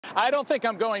I don't think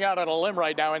I'm going out on a limb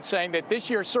right now and saying that this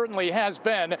year certainly has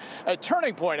been a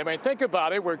turning point. I mean, think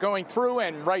about it. We're going through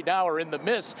and right now are in the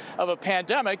midst of a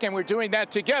pandemic, and we're doing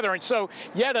that together. And so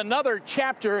yet another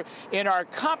chapter in our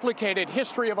complicated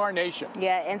history of our nation.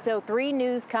 Yeah, and so 3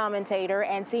 News commentator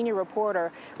and senior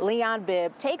reporter Leon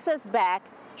Bibb takes us back,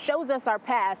 shows us our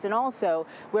past, and also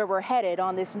where we're headed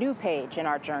on this new page in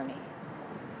our journey.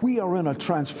 We are in a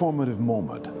transformative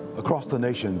moment. Across the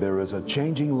nation, there is a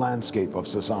changing landscape of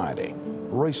society.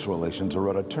 Race relations are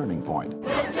at a turning point.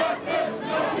 No justice,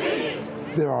 no peace.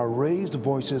 There are raised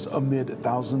voices amid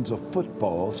thousands of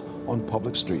footfalls on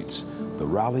public streets. The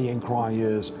rallying cry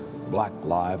is, Black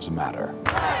Lives Matter.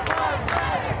 Black Lives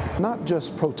Matter. Not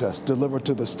just protests delivered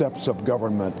to the steps of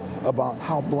government about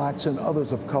how blacks and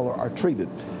others of color are treated,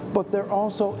 but there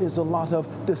also is a lot of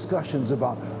discussions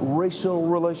about racial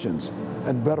relations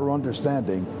and better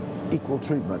understanding equal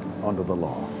treatment under the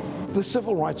law. The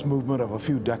civil rights movement of a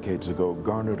few decades ago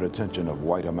garnered attention of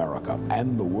white America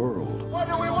and the world. What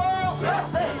do we want?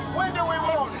 Justice. When do we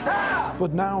want it? Now.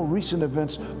 But now recent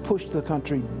events push the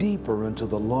country deeper into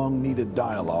the long-needed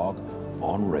dialogue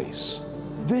on race.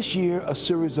 This year, a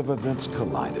series of events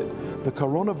collided. The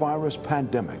coronavirus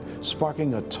pandemic,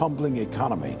 sparking a tumbling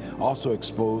economy, also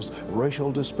exposed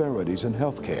racial disparities in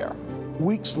healthcare.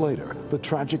 Weeks later, the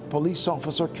tragic police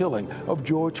officer killing of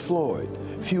George Floyd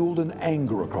fueled an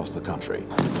anger across the country.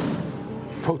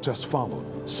 Protests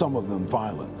followed, some of them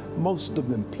violent, most of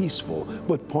them peaceful,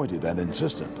 but pointed and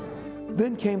insistent.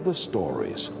 Then came the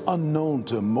stories, unknown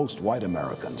to most white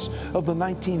Americans, of the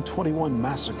 1921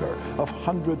 massacre of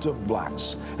hundreds of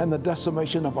blacks and the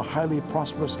decimation of a highly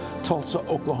prosperous Tulsa,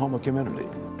 Oklahoma community.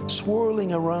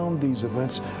 Swirling around these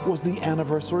events was the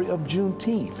anniversary of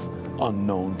Juneteenth,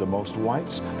 unknown to most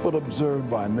whites, but observed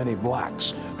by many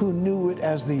blacks who knew it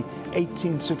as the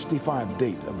 1865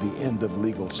 date of the end of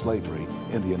legal slavery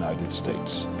in the United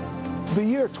States. The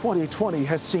year 2020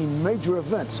 has seen major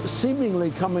events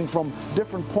seemingly coming from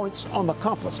different points on the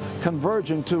compass,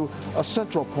 converging to a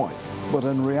central point. But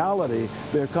in reality,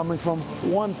 they're coming from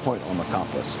one point on the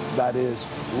compass, that is,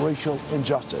 racial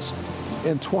injustice.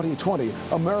 In 2020,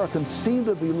 Americans seem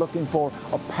to be looking for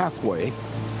a pathway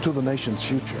to the nation's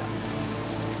future.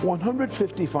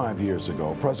 155 years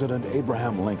ago, President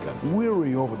Abraham Lincoln,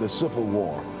 weary over the Civil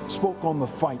War, spoke on the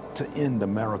fight to end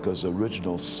America's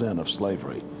original sin of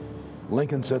slavery.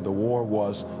 Lincoln said the war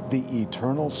was the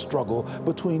eternal struggle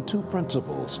between two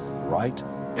principles, right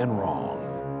and wrong.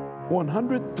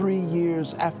 103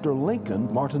 years after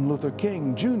Lincoln, Martin Luther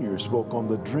King Jr. spoke on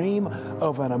the dream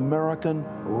of an American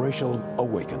racial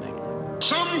awakening.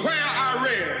 Somewhere I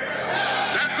read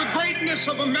that the greatness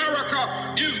of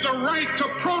America is the right to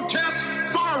protest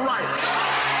far right.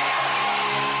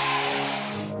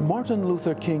 Martin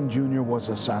Luther King Jr. was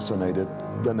assassinated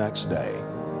the next day.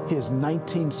 His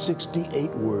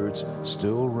 1968 words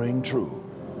still ring true.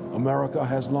 America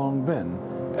has long been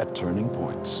at turning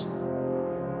points.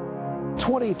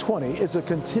 2020 is a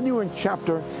continuing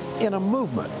chapter in a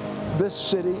movement. This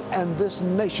city and this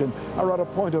nation are at a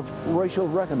point of racial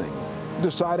reckoning,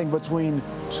 deciding between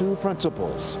two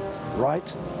principles,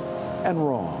 right and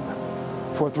wrong.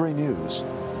 For 3 News,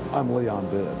 I'm Leon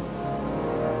Bibb.